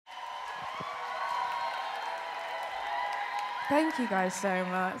Thank you guys so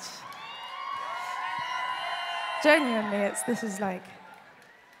much. Genuinely,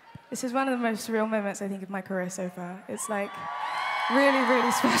 this is one of the most surreal moments I think of my career so far. It's like really,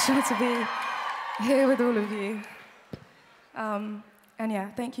 really special to be here with all of you. And yeah,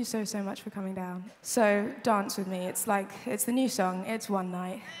 thank you so, so much for coming down. So dance with me. It's the new song, It's One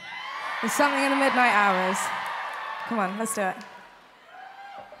Night. There's something in the midnight hours. Come on, let's do it.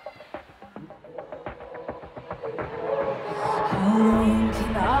 How long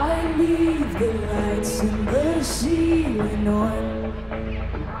can I leave the lights in the ceiling on?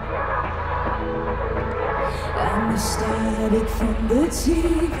 And the static from the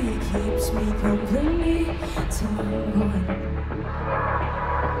TV keeps me company till I'm gone.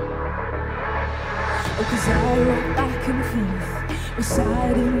 Oh, 'cause I rock back and forth,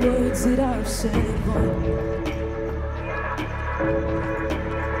 reciting words that I've said wrong.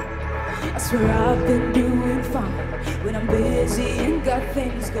 I swear I've been doing fine when I'm busy and got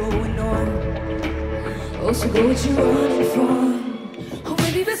things going on. Oh, so go what you running from. Oh,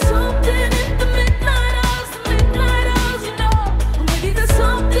 maybe there's something in the midnight hours, you know. Or maybe there's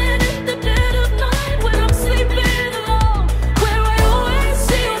something in the dead of night when I'm sleeping alone, where I always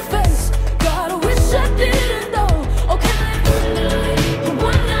see your face. God, I wish I didn't know. Oh, can I have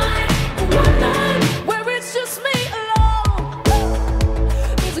one night, where it's just me alone?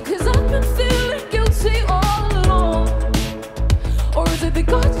 Is it 'cause I've been feeling guilty all along? Or is it that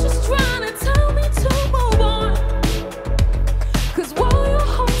God's just trying to tell me to move on? 'Cause while your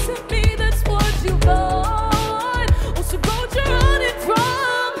heart's in me, that's what you got. Oh, so go what you're running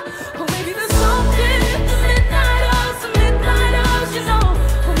from. Or maybe there's something in the midnight hours, you know.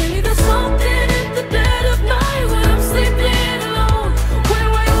 Or maybe there's something in the dead of night when I'm sleeping alone, where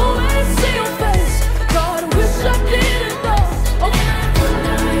I always see your face. God, I wish I didn't know. Oh, can I have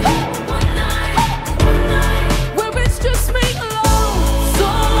one night, where it's just me alone? So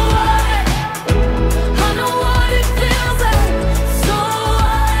I know what it feels like. So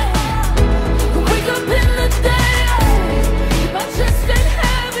I wake up in the day, if my chest ain't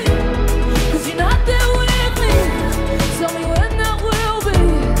heavy, 'cause you're not there with me. Tell me when that will be.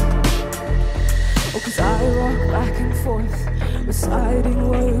 Oh, 'cause I rock back and forth, reciting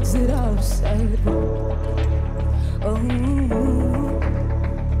words that I've said wrong. Oh,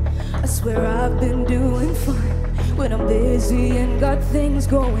 I swear I've been doing fine when I'm busy and got things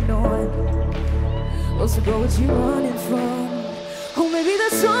going on. Oh, so go what you running from. Oh, maybe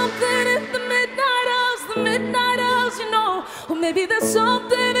there's something in the midnight hours, you know. Or maybe there's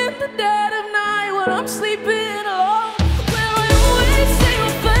something in the dead of night when I'm sleeping alone, where I always see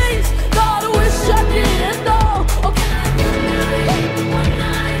your face. God, I wish I didn't know. Oh, can I have one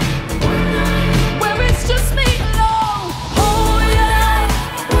night, where it's just me alone? Oh, yeah,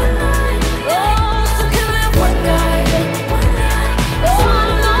 oh, so can I have one night? Oh,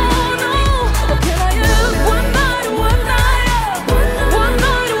 no, no. Oh, can I have one night,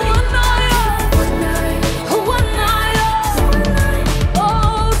 oh, one night,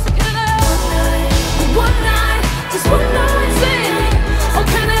 oh, so can I have one night, just one night, say it. Oh,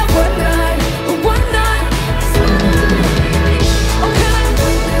 can I have one night, oh, one night? Oh, can I have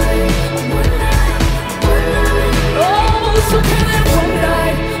one night, oh, so can I have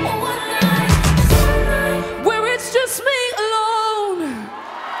one night, where it's just me alone?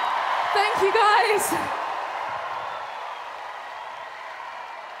 Thank you guys.